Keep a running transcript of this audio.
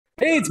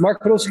Hey, it's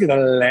Mark Podolsky, the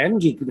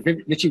Land Geek, with the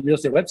favorite niche real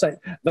estate website,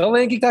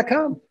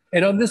 thelandgeek.com.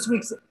 And on this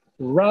week's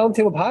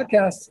Roundtable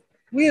podcast,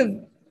 we have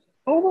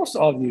almost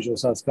all the usual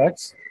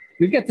suspects.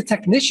 We've got the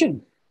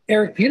technician,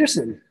 Erik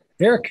Peterson.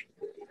 Erik,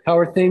 how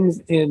are things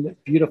in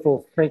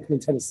beautiful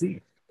Franklin,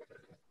 Tennessee?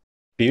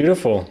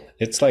 Beautiful.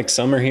 It's like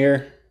summer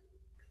here.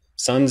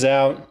 Sun's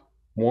out,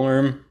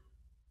 warm,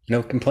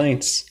 no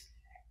complaints.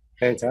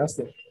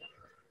 Fantastic.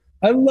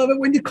 I love it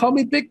when you call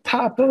me Big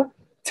Papa.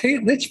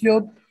 Tate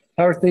Litchfield.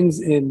 How are things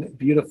in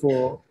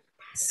beautiful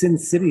Sin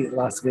City,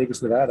 Las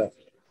Vegas, Nevada?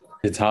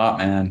 It's hot,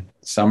 man.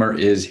 Summer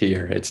is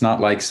here. It's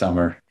not like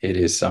summer. It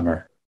is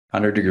summer.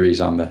 100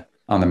 degrees on the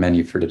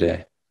menu for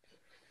today.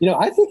 You know,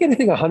 I think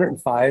anything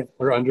 105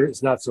 or under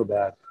is not so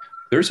bad.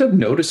 There's a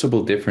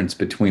noticeable difference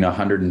between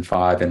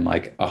 105 and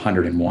like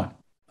 101.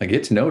 Like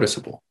it's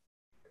noticeable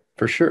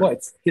for sure. Well,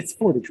 it's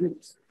 4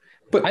 degrees.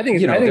 But I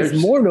think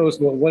it's more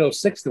noticeable at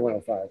 106 to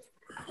 105.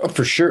 Oh,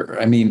 for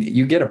sure. I mean,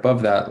 you get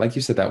above that, like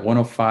you said, that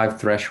 105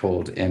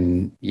 threshold,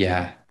 and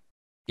yeah,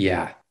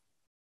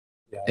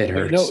 it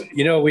hurts.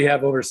 You know what we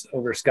have over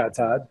Scott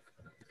Todd?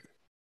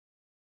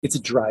 It's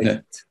a dry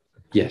heat.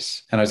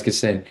 Yes. And I was going to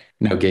say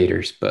no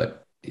gators,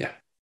 but yeah.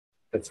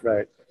 That's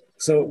right.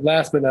 So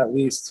last but not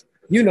least,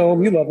 you know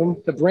him, you love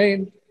him, the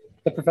brain,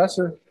 the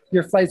professor,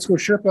 your flight school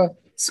Sherpa,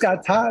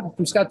 Scott Todd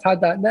from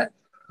scotttodd.net,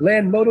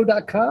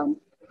 landmoto.com.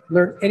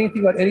 Learn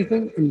anything about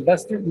anything,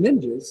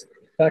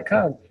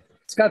 investorninjas.com.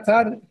 Scott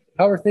Todd,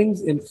 how are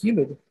things in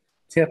humid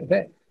Tampa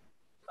Bay?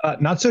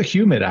 Not so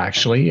humid,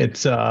 actually.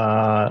 It's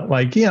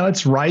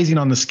it's rising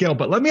on the scale.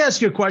 But let me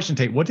ask you a question,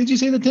 Tate. What did you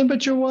say the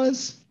temperature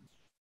was?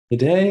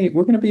 Today,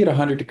 we're going to be at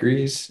 100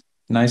 degrees.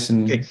 Nice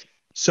and okay.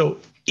 So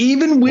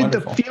even with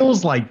wonderful. The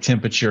feels like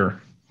temperature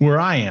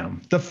where I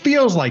am, the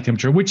feels like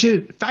temperature, which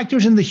it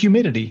factors in the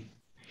humidity,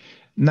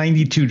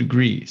 92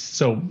 degrees.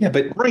 So yeah,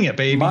 but bring it,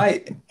 baby. My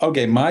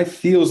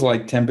feels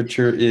like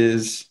temperature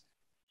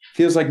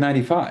feels like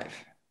 95.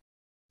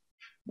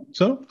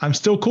 So I'm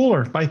still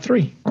cooler by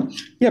 3.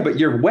 Yeah, but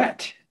you're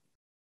wet.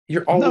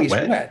 You're always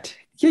wet.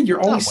 Yeah, you're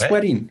always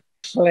sweating.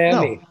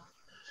 Clammy.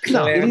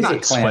 No, it is a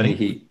clammy sweating.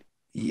 heat.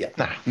 Yeah.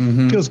 Nah,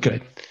 Feels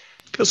good.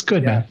 Feels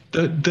good, man.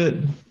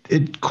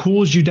 It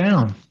cools you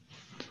down.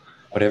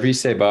 Whatever you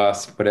say,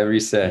 boss. Whatever you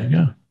say.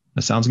 Yeah,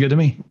 that sounds good to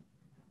me.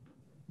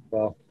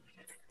 Well,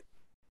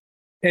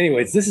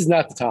 anyways, this is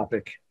not the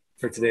topic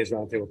for today's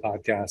Roundtable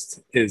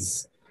podcast,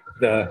 is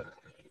the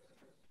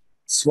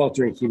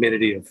sweltering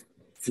humidity of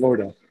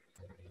Florida.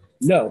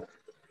 No,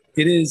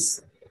 it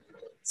is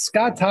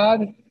Scott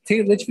Todd,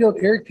 Tate Litchfield,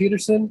 Erik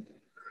Peterson.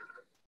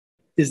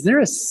 Is there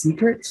a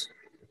secret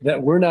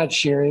that we're not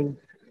sharing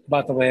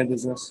about the land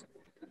business?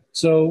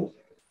 So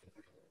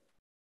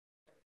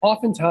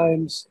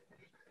oftentimes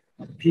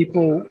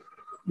people,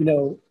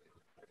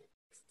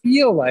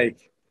 feel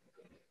like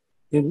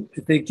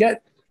if they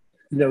get,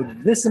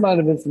 this amount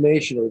of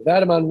information or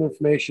that amount of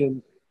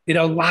information, it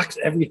unlocks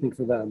everything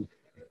for them.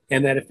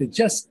 And that if they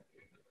just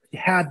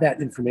had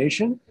that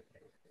information,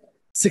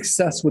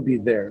 success would be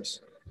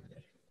theirs.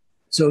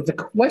 So the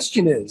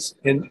question is,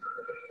 and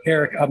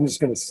Erik, I'm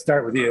just going to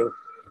start with you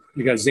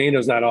because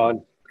Zano's not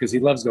on because he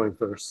loves going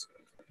first.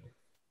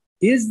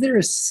 Is there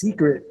a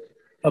secret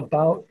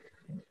about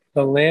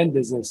the land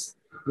business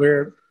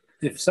where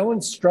if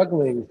someone's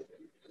struggling,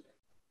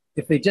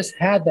 if they just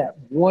had that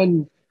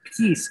one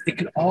piece, it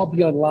could all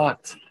be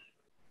unlocked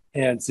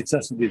and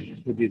success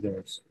would be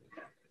theirs?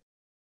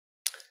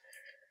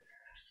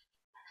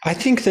 I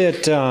think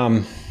that,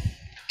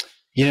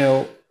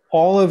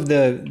 all of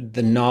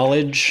the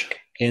knowledge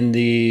and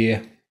the,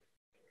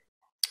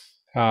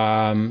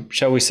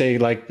 shall we say,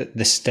 like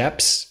the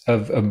steps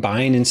of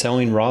buying and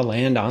selling raw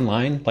land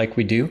online like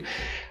we do,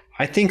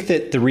 I think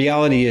that the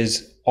reality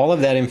is all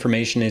of that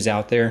information is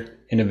out there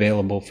and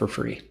available for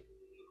free.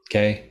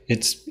 Okay.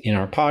 It's in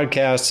our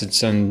podcasts,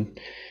 it's in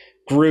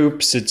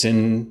groups, it's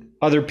in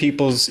other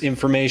people's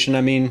information.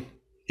 I mean,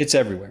 it's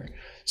everywhere.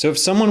 So if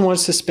someone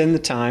wants to spend the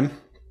time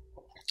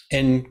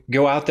and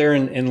go out there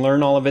and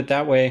learn all of it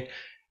that way,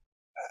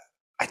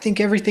 I think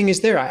everything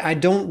is there. I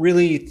don't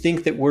really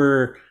think that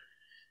we're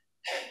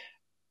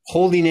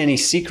holding any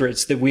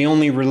secrets that we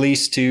only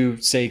release to,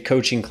 say,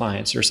 coaching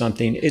clients or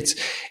something.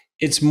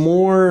 It's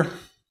more,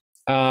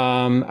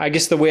 I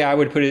guess the way I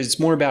would put it, it's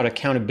more about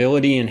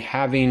accountability and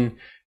having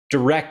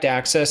direct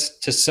access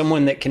to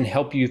someone that can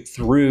help you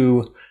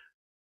through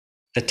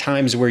the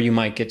times where you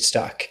might get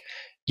stuck.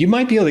 You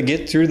might be able to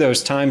get through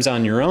those times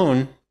on your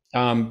own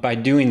by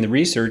doing the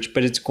research,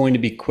 but it's going to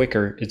be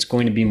quicker. It's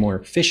going to be more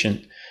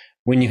efficient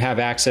when you have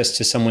access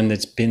to someone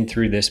that's been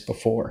through this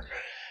before.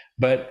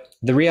 But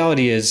the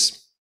reality is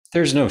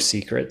there's no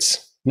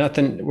secrets,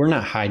 nothing. We're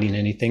not hiding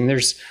anything.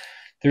 There's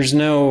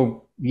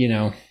no,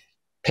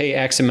 pay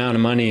X amount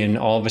of money and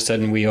all of a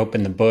sudden we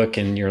open the book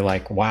and you're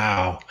like,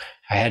 wow,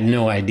 I had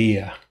no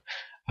idea.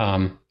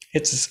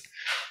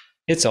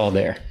 It's all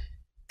there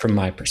from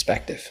my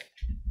perspective.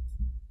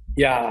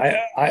 Yeah,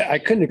 I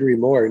couldn't agree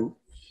more.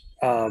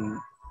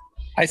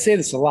 I say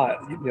this a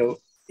lot,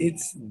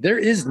 there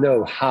is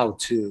no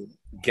how-to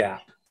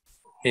gap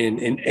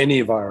in any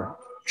of our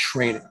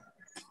training.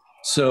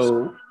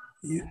 So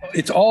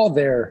it's all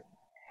there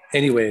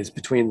anyways,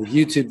 between the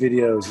YouTube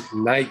videos,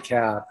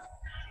 Nightcap,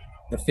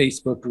 the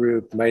Facebook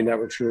group, my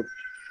network group.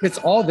 It's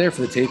all there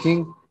for the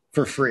taking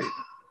for free.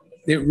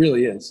 It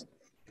really is.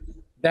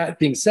 That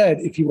being said,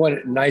 if you want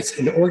it nice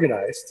and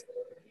organized,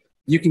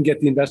 you can get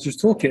the Investor's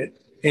Toolkit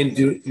and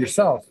do it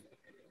yourself.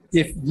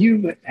 If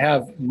you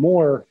have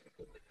more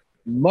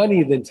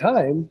money than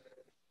time,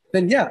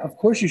 then yeah, of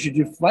course you should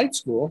do flight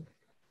school,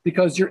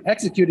 because you're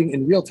executing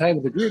in real time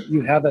with the group.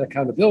 You have that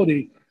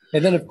accountability.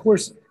 And then of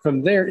course,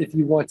 from there, if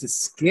you want to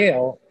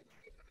scale,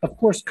 of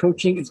course,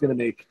 coaching is going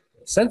to make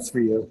sense for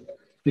you,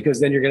 because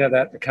then you're going to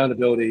have that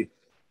accountability.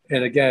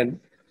 And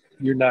again,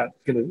 you're not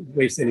going to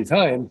waste any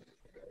time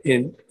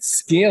in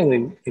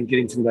scaling and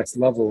getting to the next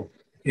level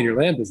in your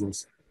land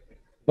business.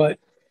 But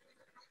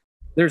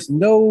there's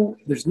no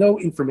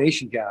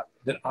information gap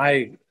that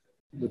I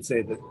would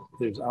say that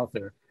there's out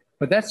there.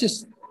 But that's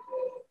just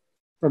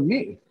from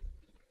me.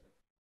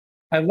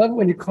 I love it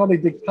when you call me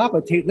Big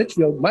Papa. Tate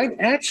Litchfield might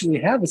actually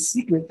have a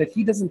secret that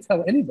he doesn't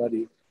tell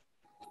anybody,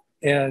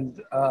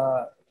 and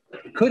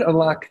could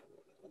unlock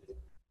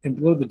and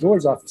blow the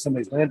doors off of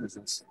somebody's land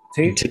business.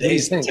 Tate,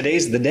 today's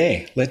the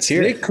day. Let's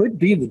hear it. It could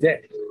be the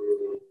day.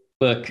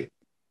 Look,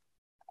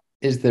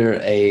 is there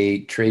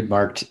a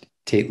trademarked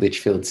Tate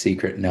Litchfield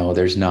secret? No,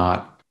 there's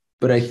not.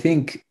 But I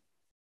think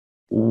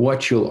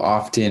what you'll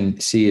often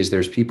see is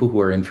there's people who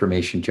are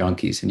information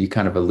junkies, and you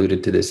kind of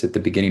alluded to this at the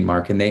beginning,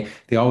 Mark, and they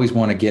always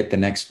want to get the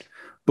next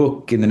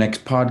book and the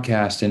next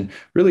podcast. And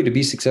really, to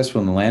be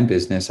successful in the land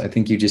business, I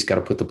think you just got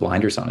to put the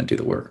blinders on and do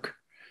the work.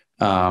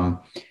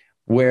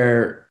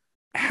 Where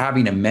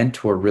having a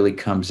mentor really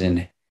comes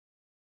in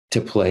to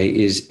play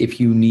is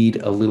if you need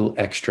a little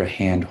extra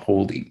hand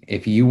holding.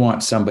 If you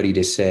want somebody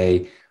to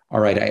say, all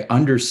right, I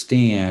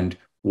understand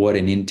what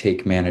an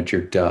intake manager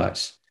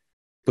does,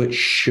 but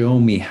show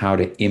me how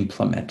to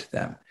implement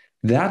them.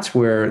 That's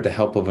where the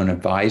help of an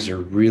advisor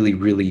really,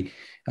 really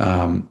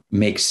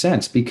makes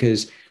sense,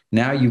 because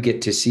now you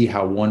get to see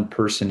how one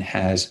person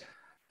has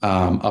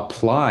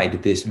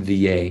applied this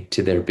VA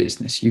to their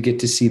business. You get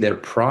to see their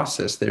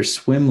process, their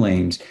swim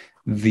lanes,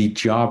 the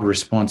job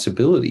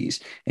responsibilities,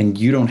 and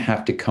you don't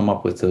have to come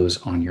up with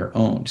those on your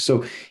own.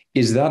 So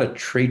is that a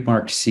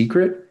trademarked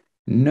secret?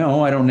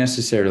 No, I don't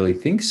necessarily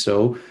think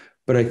so.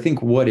 But I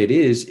think what it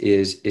is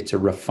it's a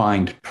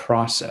refined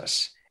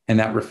process. And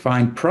that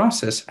refined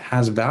process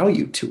has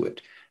value to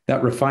it.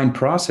 That refined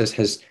process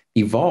has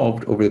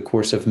evolved over the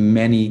course of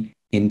many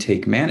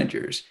intake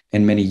managers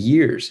and many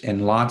years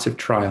and lots of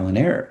trial and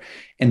error.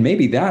 And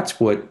maybe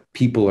that's what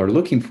people are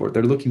looking for.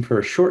 They're looking for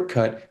a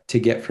shortcut to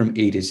get from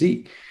A to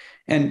Z.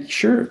 And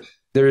sure,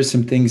 there is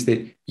some things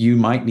that you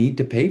might need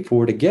to pay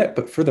for to get,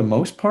 but for the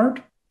most part,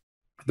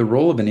 the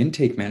role of an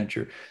intake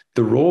manager,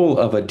 the role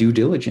of a due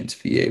diligence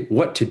VA,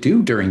 what to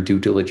do during due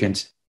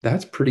diligence,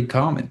 that's pretty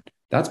common.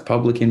 That's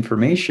public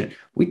information.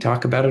 We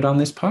talk about it on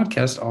this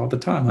podcast all the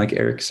time, like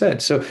Erik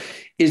said. So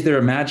is there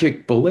a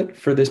magic bullet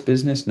for this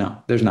business?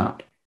 No, there's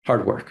not.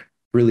 Hard work.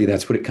 Really,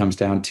 that's what it comes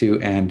down to.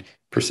 And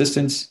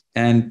persistence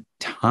and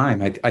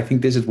time. I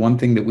think this is one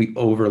thing that we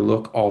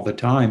overlook all the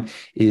time,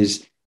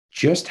 is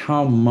just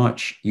how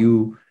much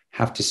you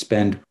have to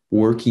spend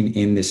working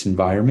in this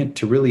environment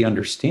to really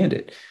understand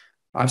it.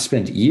 I've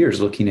spent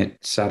years looking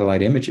at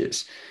satellite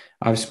images.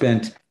 I've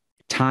spent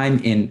time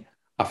in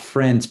a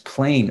friend's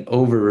plane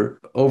over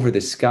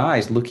the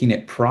skies looking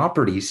at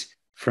properties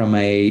from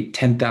a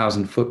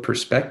 10,000 foot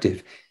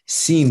perspective,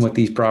 seeing what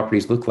these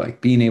properties look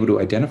like, being able to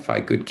identify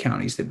good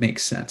counties that make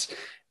sense.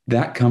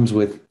 That comes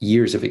with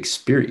years of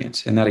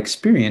experience, and that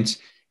experience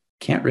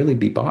can't really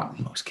be bought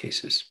in most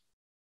cases.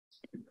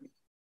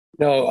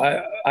 No,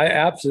 I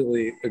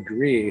absolutely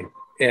agree.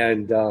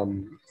 And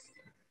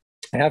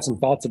I have some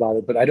thoughts about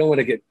it, but I don't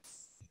want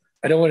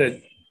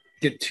to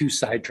get too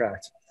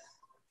sidetracked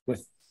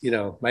with,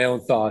 my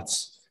own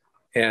thoughts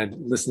and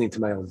listening to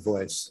my own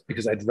voice,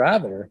 because I'd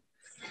rather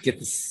get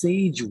the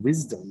sage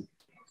wisdom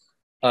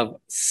of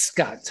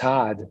Scott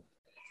Todd,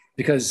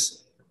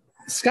 because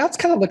Scott's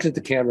kind of looking at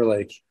the camera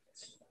like,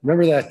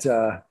 remember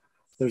that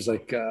there's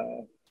like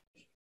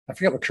I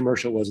forget what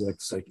commercial it was,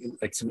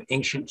 like some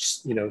ancient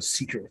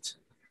secret.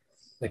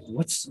 Like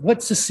what's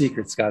the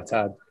secret, Scott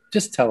Todd?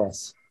 Just tell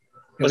us.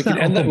 We can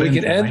end the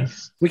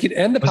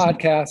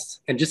podcast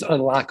and just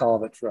unlock all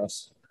of it for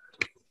us.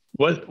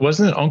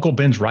 Wasn't it Uncle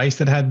Ben's rice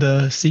that had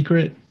the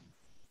secret?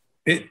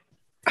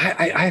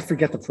 I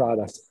forget the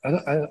product.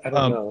 I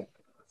don't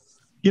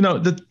know.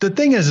 The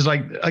thing is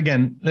like,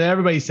 again,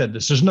 everybody said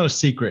this, there's no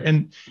secret.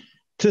 And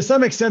to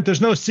some extent,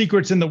 there's no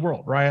secrets in the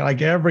world, right?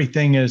 Like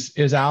everything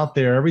is out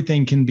there.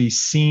 Everything can be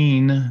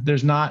seen.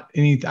 There's not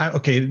any,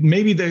 okay,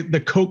 maybe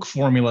the Coke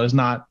formula is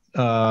not,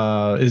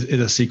 is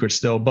a secret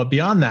still, but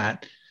beyond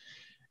that,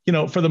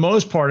 for the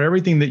most part,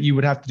 everything that you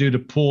would have to do to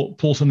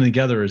pull something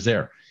together is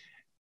there.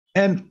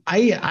 And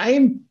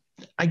I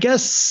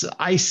guess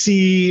I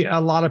see a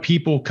lot of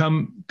people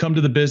come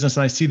to the business,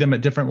 and I see them at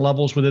different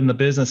levels within the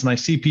business. And I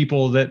see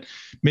people that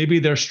maybe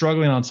they're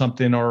struggling on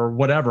something or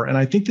whatever. And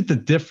I think that the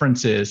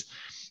difference is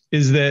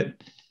that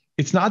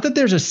it's not that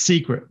there's a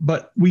secret,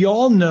 but we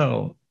all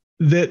know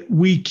that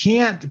we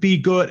can't be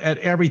good at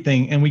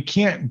everything and we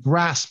can't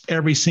grasp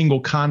every single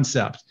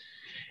concept.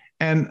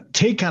 And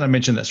Tate kind of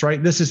mentioned this,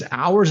 right? This is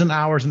hours and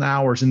hours and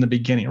hours in the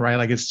beginning, right?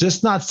 Like it's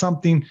just not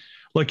something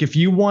like if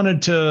I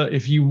wanted to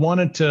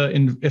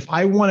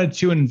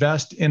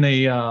invest in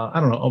a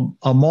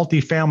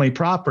multifamily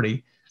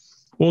property,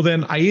 well,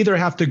 then I either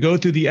have to go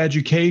through the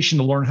education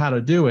to learn how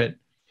to do it.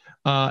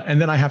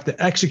 And then I have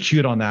to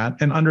execute on that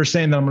and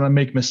understand that I'm going to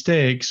make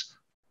mistakes,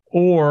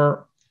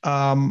 or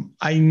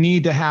I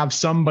need to have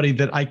somebody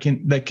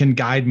that can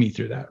guide me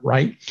through that,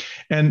 right?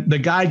 And the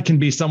guide can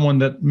be someone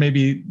that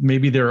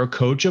maybe they're a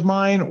coach of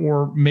mine,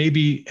 or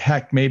maybe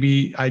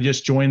I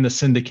just join the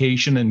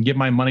syndication and give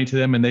my money to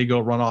them and they go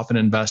run off and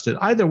invest it.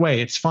 Either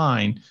way, it's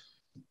fine.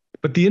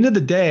 But at the end of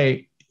the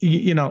day,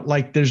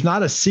 like there's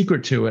not a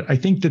secret to it. I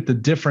think that the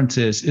difference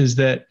is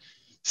that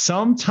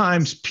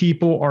sometimes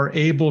people are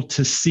able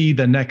to see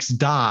the next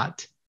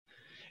dot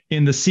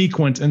in the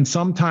sequence, and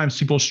sometimes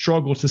people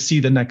struggle to see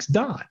the next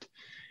dot.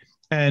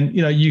 And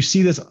you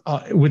see this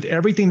with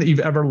everything that you've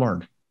ever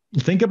learned.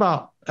 Think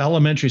about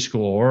elementary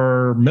school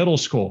or middle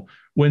school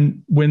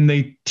when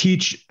they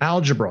teach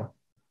algebra.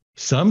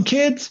 Some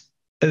kids,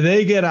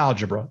 they get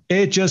algebra.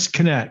 It just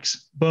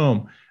connects.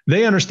 Boom.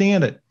 They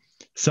understand it.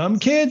 Some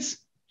kids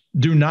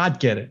do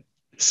not get it.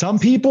 Some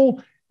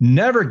people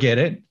never get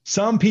it.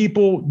 Some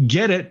people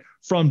get it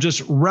from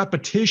just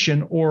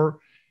repetition, or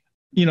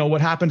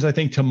what happens, I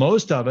think, to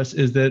most of us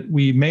is that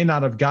we may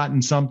not have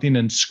gotten something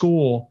in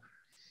school.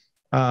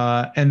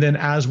 And then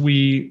as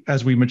we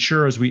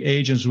mature, as we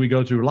age, as we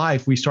go through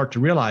life, we start to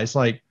realize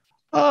like,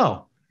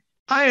 oh,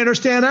 I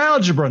understand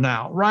algebra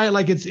now, right?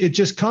 Like it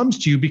just comes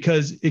to you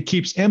because it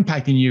keeps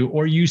impacting you,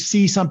 or you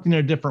see something in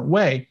a different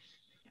way.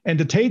 And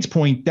to Tate's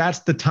point, that's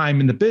the time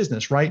in the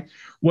business, right?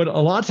 What a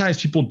lot of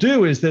times people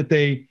do is that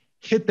they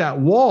hit that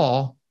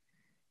wall,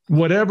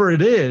 whatever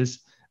it is,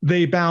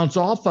 they bounce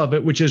off of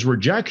it, which is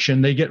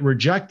rejection. They get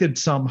rejected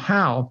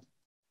somehow.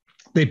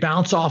 They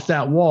bounce off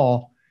that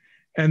wall,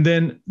 and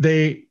then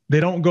they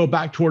don't go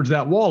back towards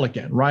that wall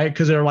again, right?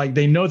 Because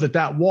they know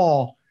that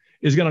wall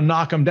is going to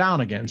knock them down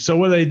again. So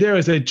what they do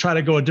is they try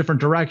to go a different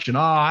direction. Oh,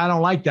 I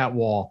don't like that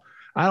wall.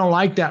 I don't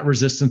like that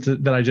resistance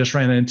that I just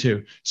ran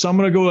into. So I'm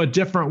going to go a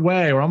different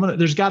way, or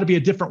there's got to be a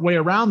different way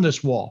around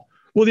this wall.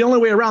 Well, the only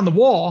way around the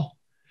wall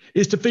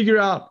is to figure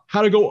out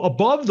how to go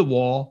above the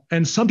wall.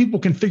 And some people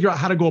can figure out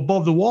how to go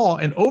above the wall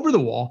and over the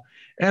wall.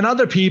 And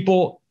other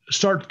people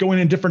start going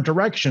in different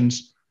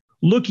directions,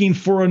 looking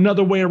for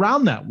another way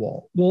around that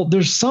wall. Well,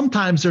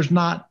 sometimes there's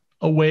not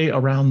a way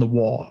around the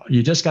wall.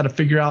 You just got to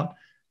figure out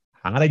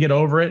how to get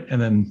over it.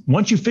 And then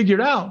once you figure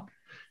it out,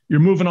 you're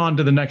moving on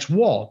to the next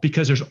wall,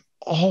 because there's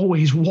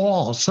always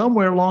walls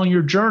somewhere along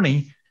your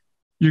journey.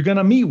 You're going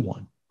to meet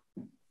one.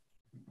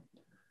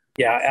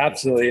 Yeah,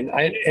 absolutely.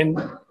 And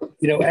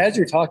as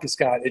you're talking,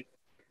 Scott,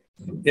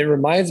 it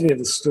reminds me of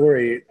the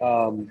story.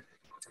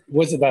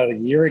 Was about a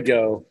year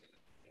ago.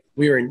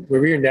 We were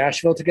in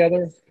Nashville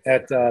together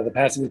at the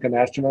Passive Income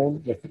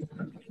Mastermind with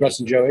Russ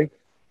and Joey.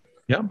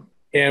 Yeah.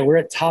 And we're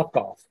at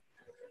Topgolf,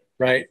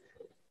 right?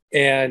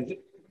 And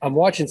I'm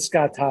watching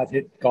Scott Todd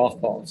hit golf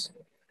balls,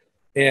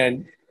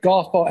 and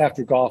golf ball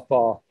after golf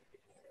ball,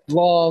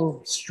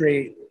 long,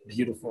 straight,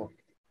 beautiful.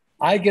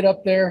 I get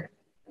up there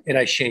and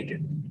I shank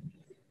it.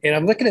 And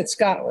I'm looking at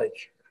Scott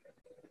like,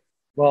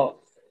 well,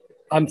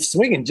 I'm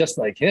swinging just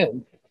like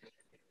him,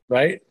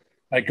 right?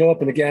 I go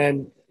up and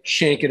again,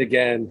 shank it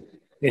again.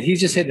 And he's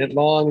just hitting it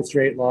long and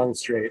straight, long and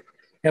straight.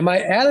 And my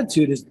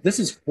attitude is, this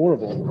is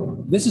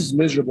horrible. This is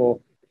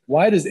miserable.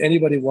 Why does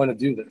anybody want to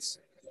do this?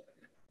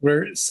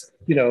 Where,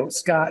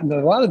 Scott and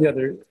a lot of the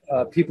other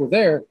people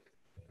there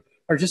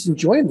are just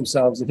enjoying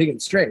themselves and hitting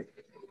it straight.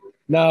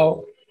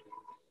 Now,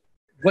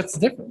 what's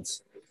the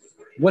difference?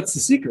 What's the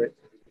secret?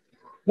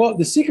 Well,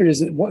 the secret is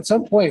that at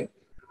some point,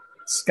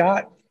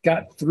 Scott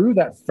got through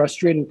that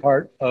frustrating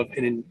part of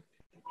an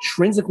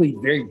intrinsically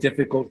very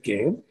difficult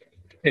game,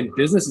 and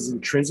business is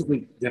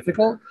intrinsically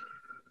difficult.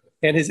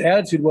 And his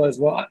attitude was,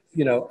 well,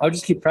 I'll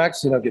just keep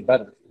practicing, I'll get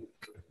better,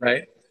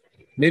 right?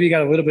 Maybe he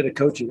got a little bit of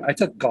coaching. I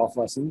took golf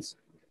lessons.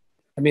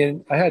 But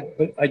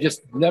I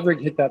just never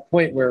hit that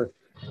point where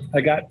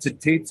I got to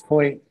Tate's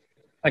point.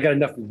 I got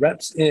enough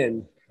reps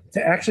in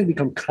to actually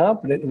become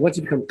confident. And once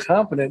you become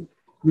confident,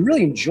 you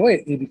really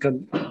enjoy it.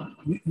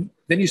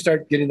 Then you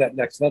start getting that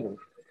next level.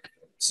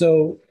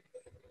 So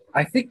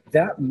I think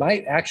that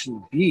might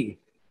actually be,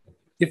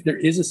 if there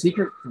is a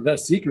secret, the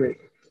secret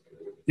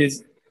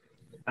is,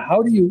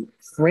 how do you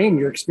frame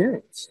your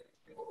experience?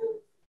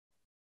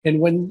 And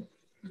when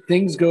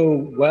things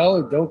go well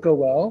or don't go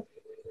well,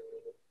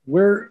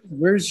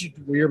 where's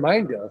your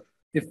mind go?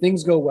 If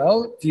things go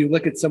well, do you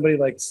look at somebody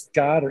like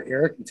Scott or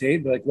Erik and Tate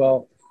and be like,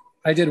 well,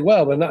 I did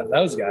well, but not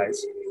those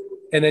guys.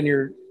 And then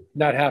you're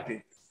not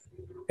happy.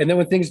 And then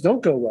when things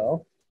don't go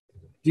well,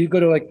 do you go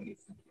to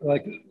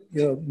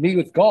me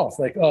with golf?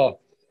 Like, oh,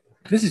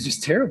 this is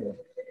just terrible.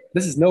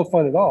 This is no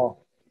fun at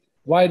all.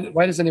 Why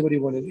does anybody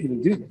want to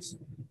even do this?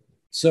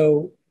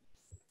 So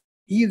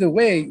either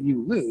way,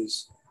 you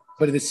lose.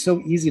 but it is so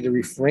easy to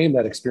reframe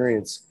that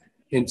experience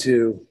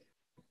into,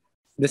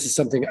 this is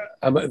something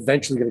I'm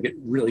eventually going to get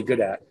really good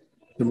at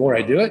the more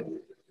I do it.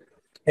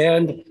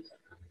 And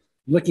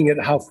looking at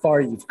how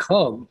far you've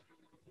come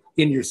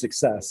in your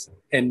success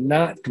and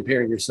not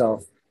comparing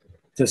yourself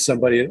to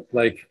somebody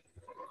like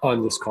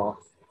on this call.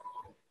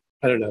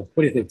 I don't know.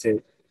 What do you think,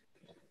 Tate?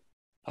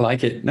 I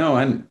like it. No,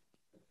 and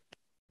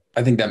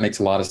I think that makes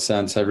a lot of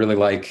sense. I really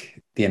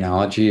like the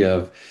analogy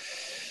of,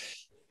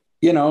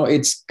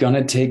 it's going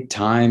to take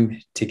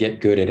time to get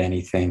good at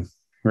anything,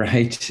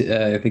 right?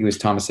 I think it was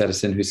Thomas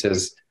Edison who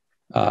says,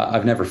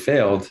 I've never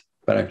failed,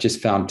 but I've just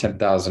found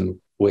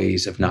 10,000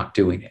 ways of not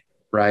doing it,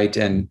 right?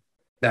 And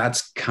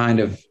that's kind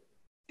of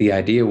the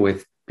idea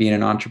with being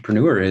an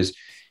entrepreneur is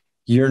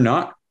you're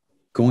not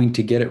going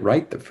to get it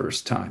right the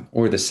first time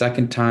or the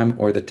second time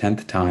or the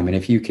 10th time. And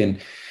if you can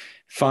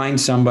find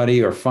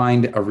somebody or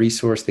find a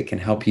resource that can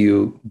help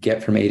you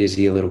get from A to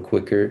Z a little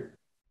quicker,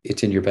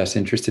 it's in your best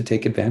interest to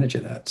take advantage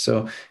of that.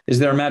 So is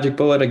there a magic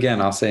bullet? Again,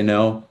 I'll say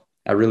no,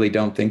 I really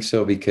don't think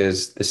so,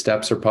 because the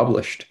steps are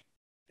published.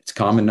 It's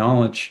common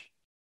knowledge.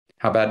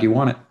 How bad do you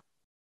want it?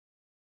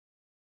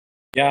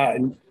 Yeah.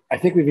 And I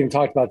think we've even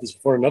talked about this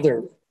before,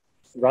 another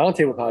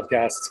roundtable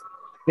podcast.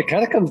 It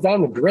kind of comes down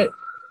to grit.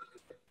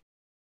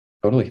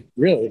 Totally.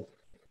 Really.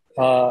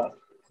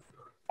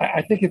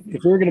 I think if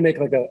we were going to make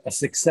like a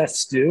success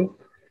stew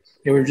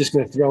and we were just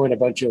going to throw in a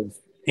bunch of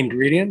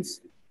ingredients,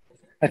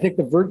 I think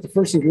the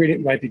first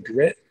ingredient might be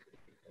grit.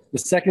 The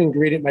second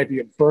ingredient might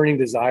be a burning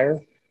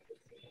desire.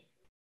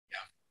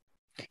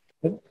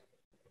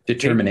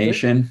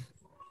 Determination,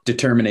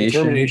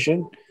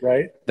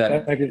 right?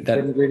 That might be the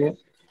third ingredient.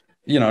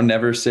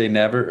 Never say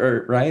never,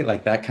 or right?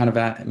 Like that kind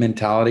of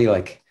mentality,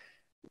 like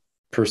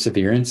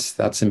perseverance.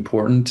 That's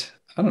important.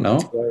 I don't know.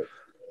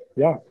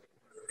 Right.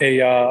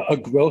 Yeah. A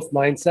growth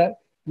mindset,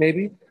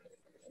 maybe.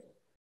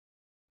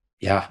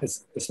 Yeah.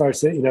 As far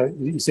as,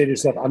 you say to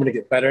yourself, I'm going to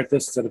get better at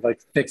this, instead of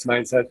like fixed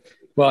mindset.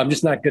 Well, I'm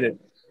just not good at,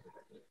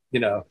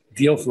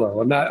 deal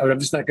flow. I'm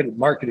just not good at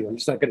marketing. I'm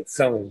just not good at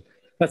selling.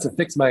 That's a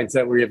fixed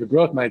mindset. Where you have a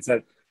growth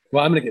mindset.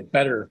 Well, I'm going to get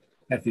better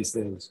at these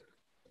things.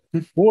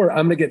 Or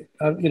I'm going to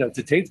get,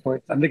 to Tate's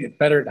point, I'm going to get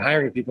better at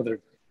hiring people that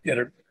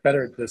are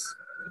better at this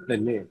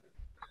than me.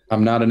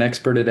 I'm not an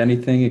expert at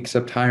anything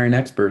except hiring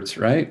experts,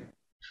 right?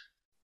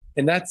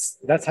 And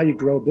that's how you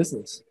grow a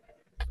business.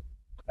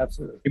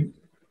 Absolutely.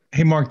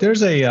 Hey, Mark,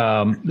 there's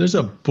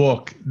a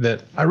book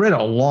that I read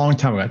a long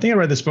time ago. I think I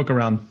read this book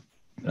around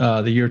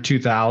the year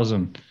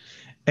 2000.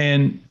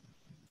 And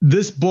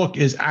this book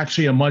is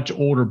actually a much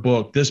older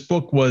book. This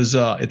book was,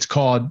 it's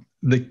called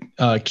The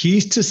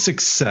Keys to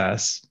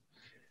Success.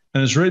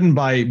 And it's written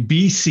by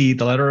BC,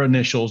 the letter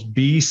initials,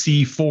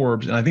 BC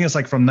Forbes. And I think it's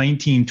like from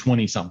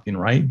 1920 something,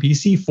 right?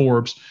 BC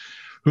Forbes,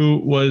 who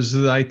was,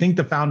 I think,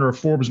 the founder of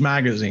Forbes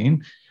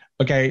magazine.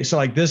 Okay. So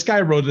like this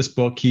guy wrote this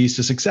book, Keys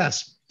to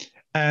Success.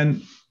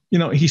 And,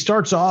 he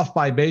starts off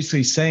by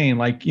basically saying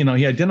like,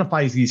 he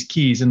identifies these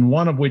keys, and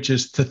one of which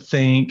is to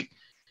think,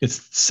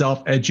 it's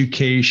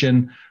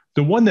self-education.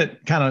 The one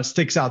that kind of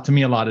sticks out to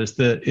me a lot is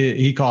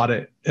he called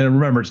it, and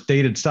remember, it's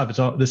dated stuff.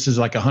 This is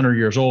like 100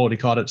 years old. He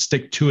called it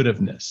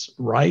stick-to-itiveness,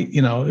 right?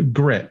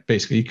 Grit,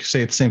 basically. You could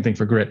say the same thing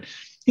for grit.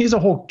 He has a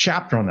whole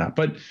chapter on that.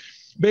 But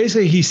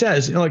basically he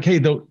says, hey,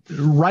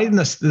 right in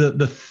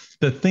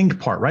the think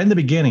part, right in the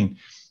beginning,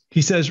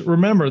 he says,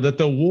 remember that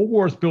the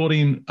Woolworth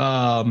building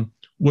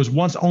was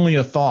once only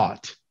a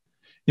thought.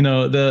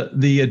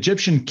 The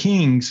Egyptian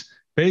kings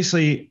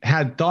basically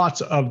had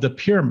thoughts of the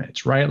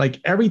pyramids, right? Like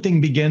everything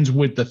begins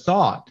with the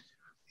thought,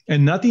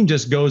 and nothing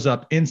just goes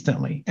up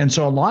instantly. And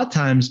so a lot of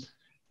times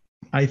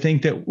I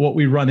think that what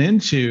we run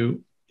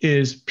into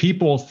is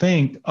people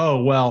think,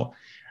 oh, well,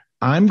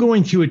 I'm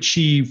going to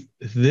achieve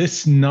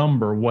this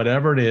number,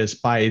 whatever it is,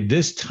 by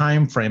this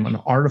time frame, an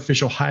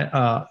artificial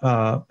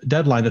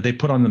deadline that they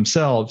put on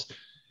themselves.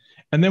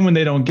 And then when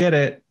they don't get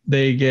it,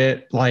 they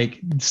get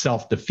like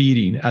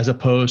self-defeating, as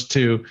opposed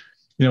to,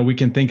 we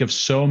can think of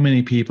so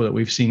many people that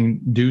we've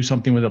seen do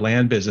something with the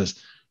land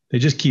business. They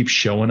just keep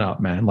showing up,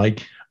 man.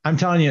 Like I'm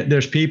telling you,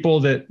 there's people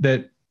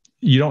that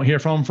you don't hear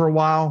from for a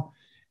while,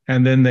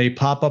 and then they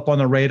pop up on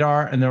the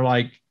radar and they're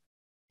like,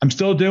 I'm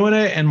still doing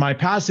it, and my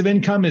passive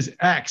income is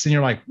X. And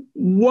you're like,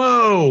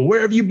 whoa,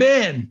 where have you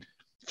been?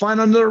 Flying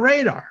under the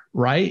radar,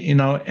 right?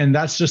 And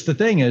that's just the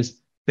thing is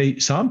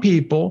some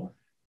people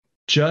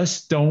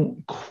just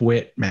don't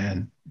quit,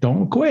 man.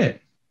 Don't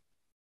quit.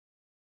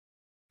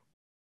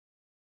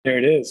 There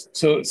it is.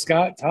 So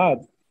Scott,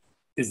 Todd,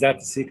 is that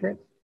the secret?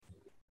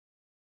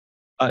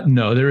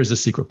 No, there is a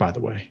secret, by the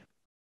way.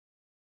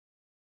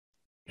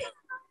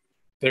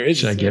 There is.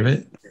 Should I give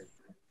it?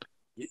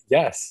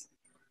 Yes.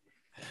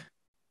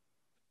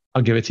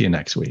 I'll give it to you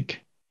next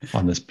week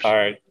on this. All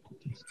right.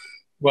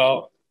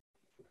 Well,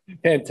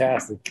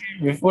 fantastic.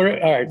 All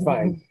right,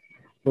 fine.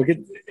 We'll get.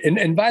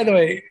 And by the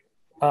way,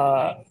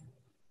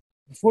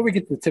 before we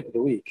get to the tip of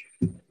the week.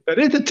 That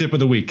is the tip of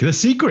the week. The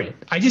secret.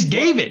 I just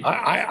gave it.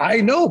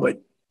 I know,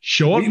 but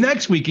show up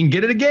next week and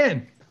get it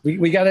again.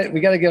 We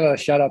gotta give a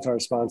shout out to our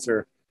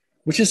sponsor,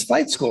 which is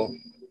Fight School.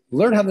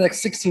 Learn how the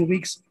next 16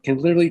 weeks can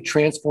literally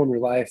transform your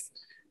life.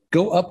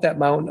 Go up that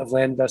mountain of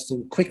land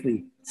investing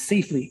quickly,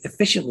 safely,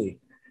 efficiently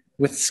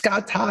with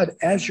Scott Todd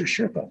as your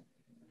Sherpa.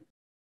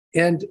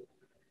 And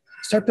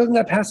start building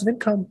that passive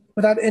income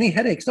without any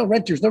headaches, no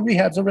renters, no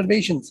rehabs, no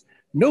renovations,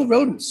 no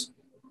rodents.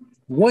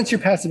 Once your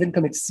passive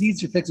income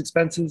exceeds your fixed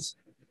expenses,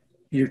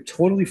 you're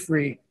totally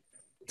free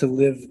to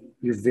live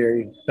your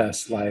very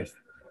best life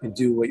and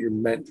do what you're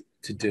meant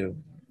to do.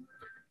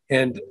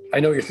 And I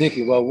know what you're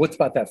thinking, well, what's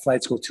about that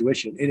flight school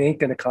tuition? It ain't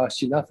going to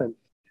cost you nothing.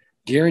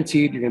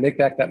 Guaranteed, you're going to make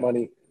back that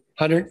money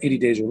 180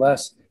 days or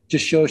less.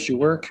 Just show us your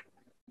work.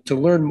 To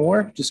learn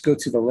more, just go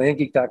to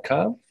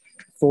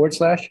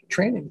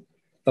thelandgeek.com/training.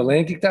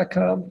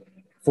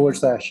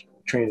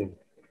 thelandgeek.com/training.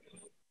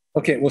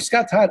 Okay, well,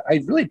 Scott Todd,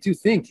 I really do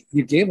think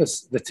you gave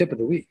us the tip of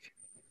the week,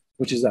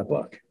 which is that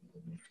book.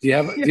 Do you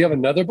have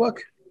another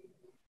book?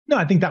 No,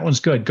 I think that one's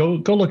good. Go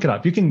look it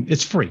up. You can.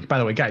 It's free, by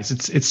the way, guys.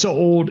 It's so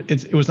old.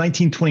 It was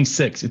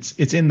 1926.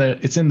 It's in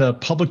the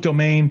public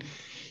domain.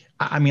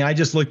 I mean, I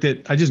just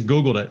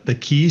Googled it. The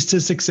Keys to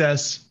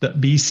Success, the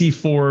BC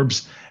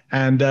Forbes,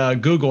 and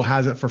Google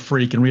has it for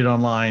free. You can read it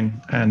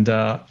online. And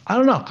I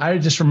don't know. I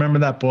just remember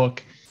that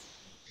book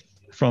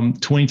from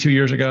 22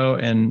 years ago.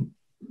 And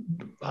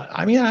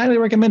I mean, I highly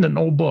recommend an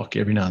old book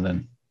every now and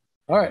then.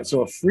 All right.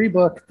 So a free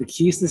book, The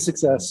Keys to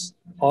Success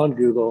on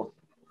Google.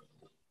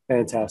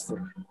 Fantastic.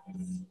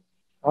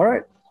 All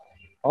right.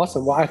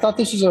 Awesome. Well, I thought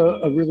this was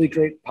a really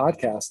great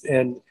podcast.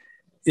 And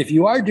if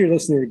you are, dear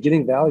listener,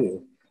 getting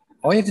value,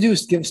 all you have to do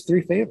is give us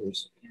 3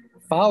 favors.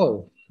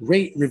 Follow,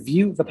 rate,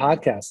 review the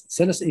podcast.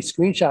 Send us a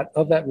screenshot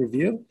of that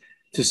review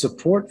to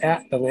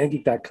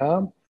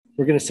support@thelandgeek.com.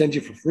 We're going to send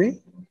you for free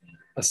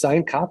a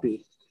signed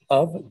copy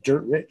of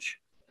Dirt Rich.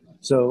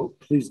 So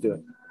please do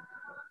it.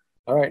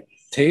 All right.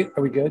 Tate,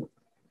 are we good?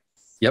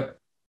 Yep.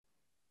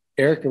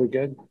 Erik, are we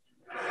good?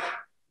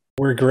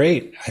 We're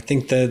great. I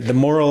think the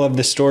moral of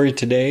the story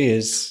today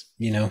is,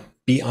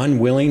 be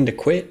unwilling to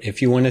quit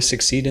if you want to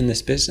succeed in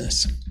this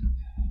business.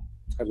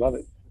 I love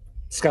it.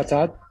 Scott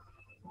Todd?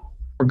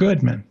 We're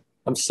good, man.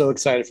 I'm so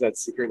excited for that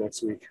secret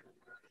next week.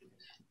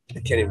 I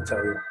can't even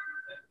tell you.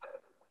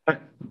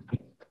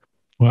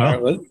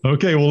 Well, right,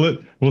 okay.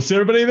 We'll see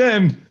everybody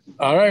then.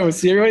 All right. We'll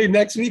see everybody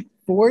next week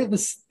for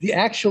the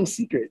actual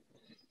secret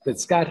that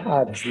Scott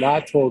Todd has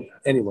not told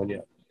anyone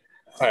yet.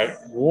 All right.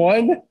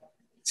 1,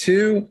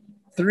 2,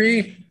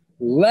 3.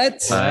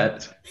 Let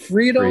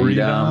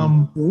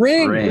freedom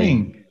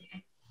ring.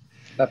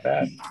 Not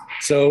bad.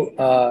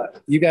 So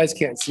you guys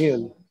can't see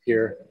him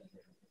here,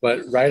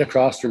 but right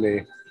across from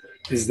me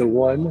is the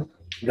one,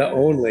 the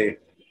only,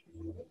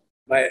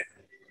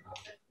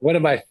 one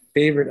of my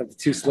favorite of the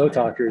 2 slow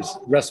talkers,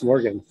 Russ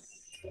Morgan.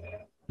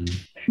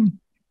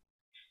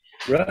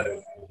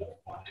 Right.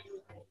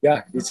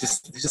 Yeah, he's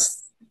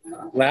just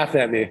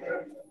laughing at me.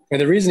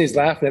 And the reason he's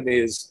laughing at me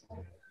is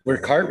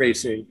we're kart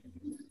racing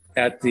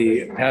at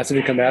the Passive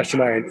Income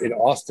Mastermind in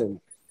Austin.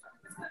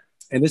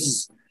 And this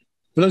is,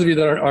 for those of you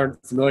that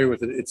aren't familiar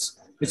with it, it's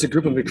a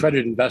group of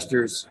accredited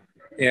investors,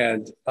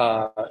 and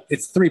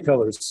it's 3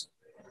 pillars,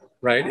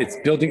 right? It's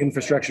building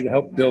infrastructure to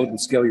help build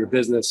and scale your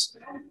business,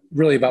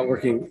 really about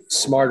working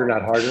smarter,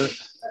 not harder,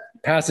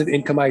 passive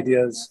income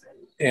ideas,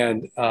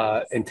 and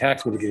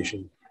tax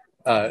mitigation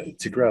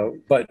to grow.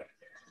 But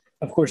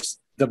of course,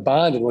 the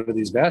bond in one of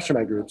these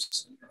mastermind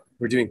groups,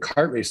 we're doing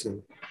kart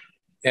racing.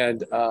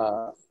 And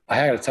I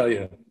got to tell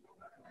you,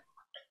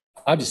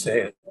 I'll just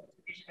say it,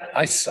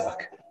 I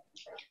suck.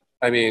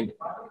 I mean,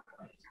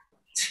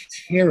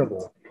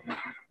 terrible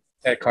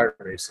at kart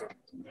racing.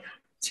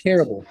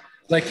 Terrible.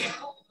 Like,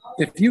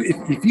 if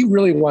you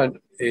really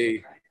want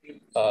a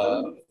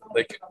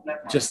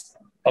just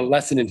a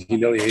lesson in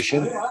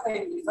humiliation,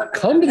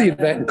 come to the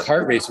event and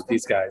kart race with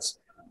these guys.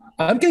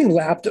 I'm getting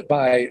lapped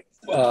by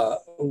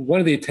one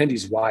of the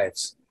attendees'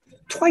 wives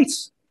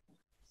twice.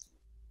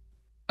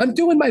 I'm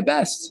doing my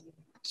best.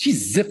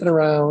 She's zipping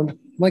around. I'm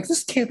like,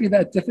 this can't be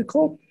that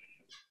difficult.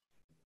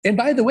 And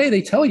by the way,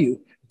 they tell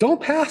you,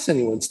 don't pass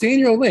anyone. Stay in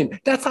your own lane.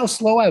 That's how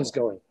slow I was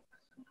going.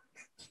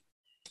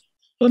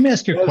 Let me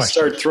ask you a question.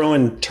 Start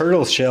throwing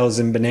turtle shells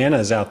and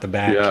bananas out the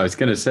back. Yeah, I was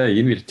going to say,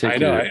 you need to take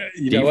your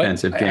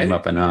defensive game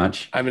up a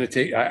notch. I'm going to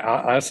take,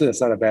 honestly,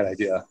 that's not a bad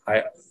idea.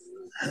 I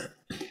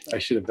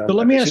should have done that.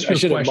 Let me ask you a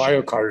question. I should have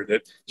Mario Karted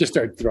it. Just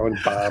start throwing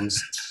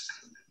bombs.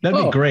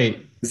 That'd be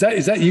great. Is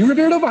that you,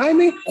 Roberto, behind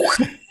me?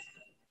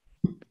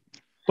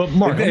 But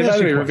Mark, by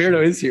the way,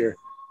 Roberto is here.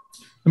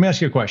 Let me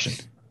ask you a question.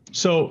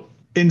 So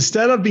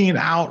instead of being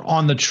out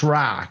on the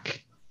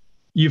track,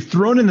 you've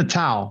thrown in the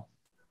towel.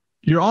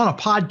 You're on a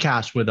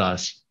podcast with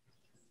us.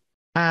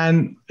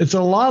 And it's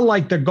a lot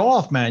like the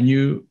golf,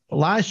 man.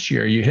 Last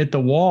year you hit the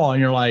wall and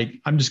you're like,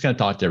 I'm just going to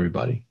talk to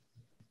everybody.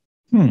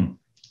 Is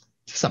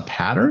this a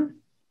pattern?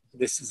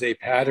 This is a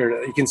pattern.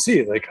 You can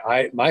see, like,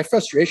 my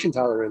frustration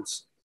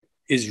tolerance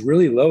is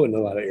really low in a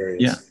lot of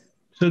areas. Yeah.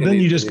 So then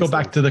you just go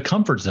back to the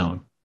comfort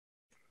zone.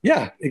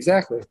 Yeah,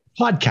 exactly.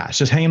 Podcast,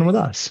 just hanging with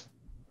us.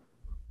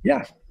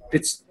 Yeah.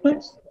 It's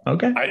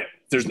okay.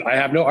 I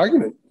have no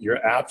argument.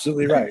 You're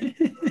absolutely right.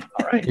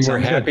 All right. right. We're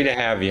happy to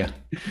have you.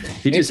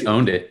 He just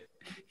owned it.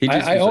 He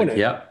just I own it.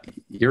 Yep,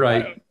 you're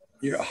right.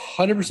 You're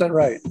 100%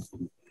 right.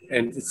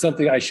 And it's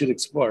something I should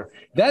explore.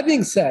 That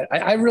being said,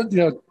 I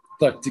really,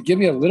 look, to give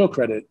me a little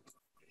credit,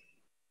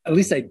 at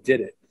least I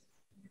did it,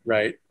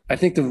 right? I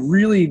think to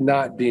really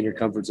not be in your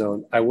comfort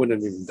zone, I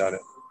wouldn't have even done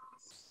it,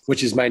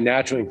 which is my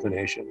natural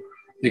inclination,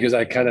 because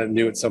I kind of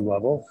knew at some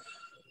level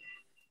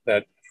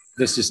that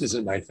this just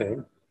isn't my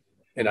thing.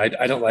 And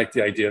I don't like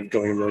the idea of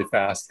going really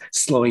fast,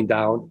 slowing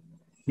down,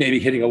 maybe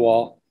hitting a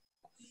wall.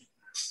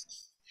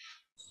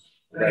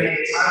 Right. It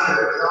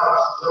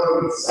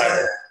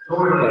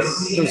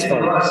was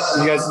fun.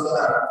 You guys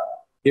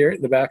hear it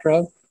in the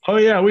background? Oh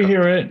yeah, we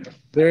hear it.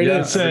 There it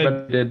is.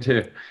 Everybody did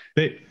too.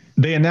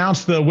 They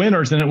announced the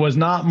winners, and it was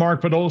not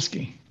Mark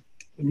Podolsky.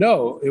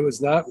 No, it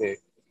was not me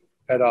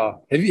at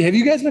all. Have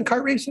you guys been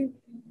kart racing?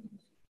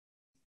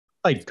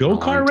 Like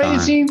go-kart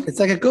racing? It's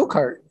like a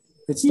go-kart.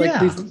 It's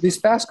like these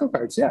fast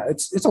go-karts. Yeah,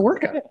 it's a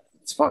workout.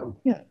 It's fun.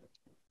 Yeah.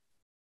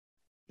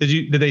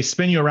 Did they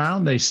spin you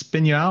around? They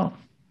spin you out?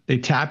 They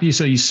tap you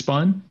so you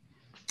spun?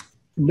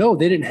 No,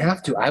 they didn't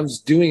have to. I was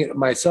doing it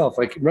myself.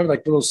 Like, remember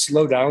like little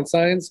slow down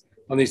signs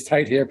on these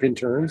tight hairpin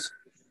turns?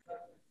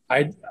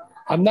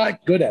 I'm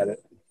not good at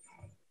it.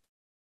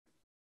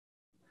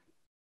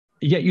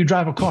 Yet you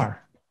drive a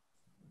car.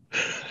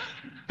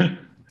 I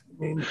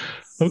mean,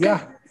 okay.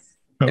 Yeah.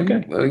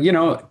 Okay. And,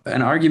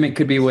 an argument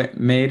could be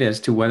made as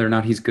to whether or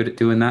not he's good at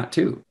doing that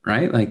too,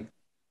 right? Like,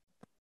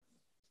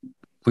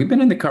 we've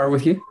been in the car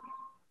with you.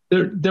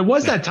 There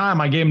was that time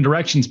I gave him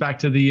directions back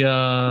to the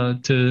I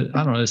don't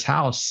know, his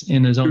house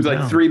in his own. It was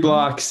town. like 3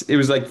 blocks. It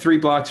was like 3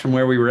 blocks from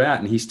where we were at,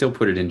 and he still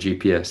put it in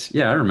GPS.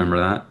 Yeah, I remember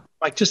that.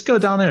 Like, just go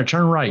down there,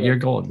 turn right, you're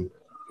golden.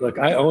 Look,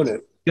 I own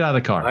it. Get out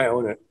of the car. I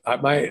own it.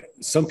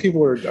 Some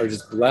people are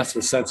just blessed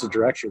with sense of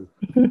direction.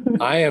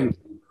 I am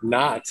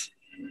not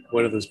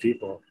one of those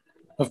people.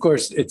 Of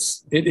course, it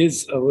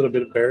is a little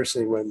bit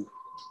embarrassing when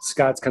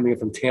Scott's coming in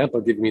from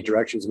Tampa giving me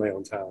directions in my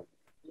own town,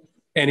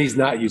 and he's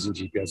not using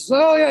GPS. So,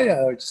 oh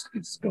yeah,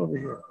 just go over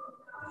here.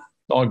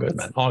 All good,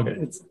 man. All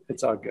good.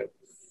 It's all good.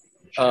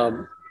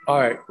 All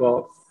right.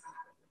 Well,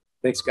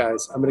 thanks,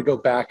 guys. I'm going to go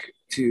back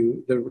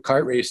to the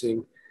kart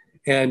racing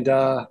and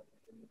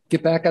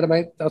get back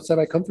outside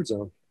my comfort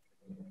zone.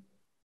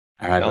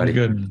 All right, buddy.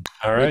 Good.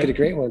 All right. Make it a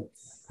great one.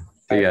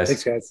 See you guys.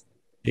 Thanks, guys.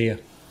 See ya.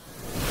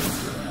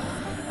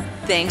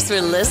 Thanks for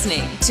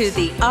listening to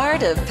the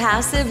Art of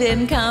Passive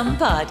Income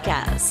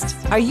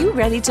podcast. Are you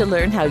ready to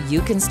learn how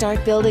you can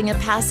start building a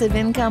passive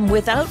income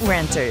without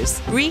renters,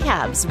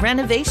 rehabs,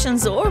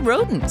 renovations, or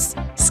rodents?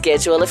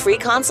 Schedule a free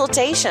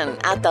consultation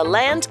at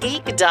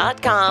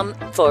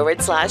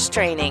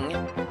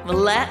thelandgeek.com/training.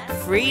 Let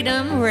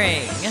freedom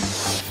ring.